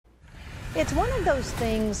It's one of those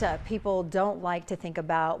things people don't like to think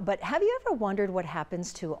about, but have you ever wondered what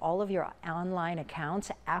happens to all of your online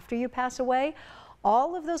accounts after you pass away?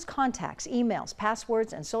 All of those contacts, emails,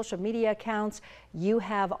 passwords, and social media accounts you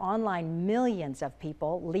have online, millions of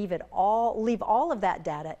people leave all of that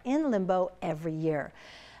data in limbo every year.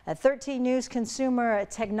 A 13 News consumer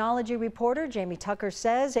technology reporter Jamie Tucker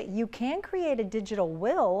says that you can create a digital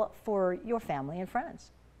will for your family and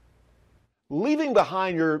friends. Leaving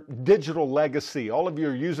behind your digital legacy, all of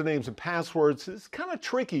your usernames and passwords, is kind of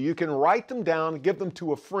tricky. You can write them down, give them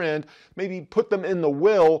to a friend, maybe put them in the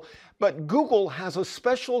will, but Google has a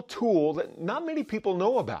special tool that not many people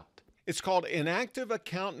know about. It's called Inactive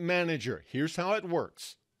Account Manager. Here's how it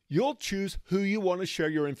works. You'll choose who you want to share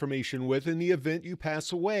your information with in the event you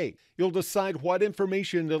pass away. You'll decide what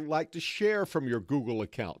information you'd like to share from your Google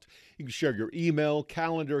account. You can share your email,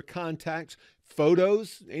 calendar, contacts,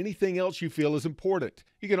 photos, anything else you feel is important.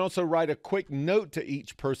 You can also write a quick note to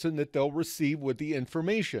each person that they'll receive with the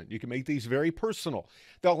information. You can make these very personal.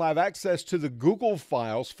 They'll have access to the Google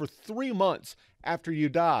files for 3 months after you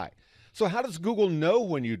die. So how does Google know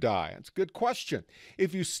when you die? It's a good question.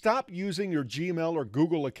 If you stop using your Gmail or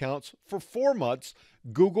Google accounts for 4 months,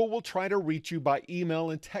 Google will try to reach you by email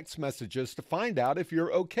and text messages to find out if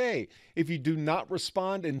you're okay. If you do not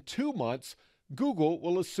respond in 2 months, Google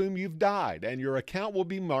will assume you've died and your account will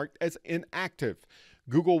be marked as inactive.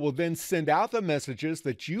 Google will then send out the messages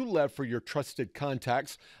that you left for your trusted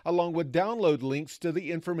contacts, along with download links to the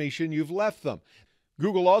information you've left them.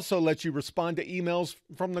 Google also lets you respond to emails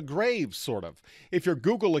from the grave, sort of. If your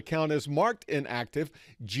Google account is marked inactive,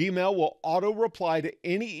 Gmail will auto-reply to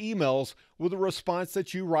any emails with a response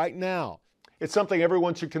that you write now. It's something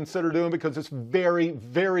everyone should consider doing because it's very,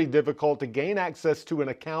 very difficult to gain access to an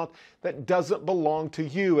account that doesn't belong to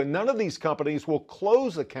you. And none of these companies will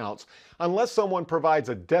close accounts unless someone provides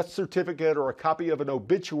a death certificate or a copy of an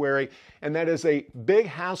obituary. And that is a big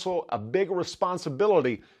hassle, a big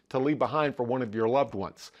responsibility to leave behind for one of your loved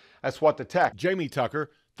ones. That's What the Tech. Jamie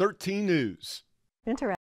Tucker, 13 News. Interesting.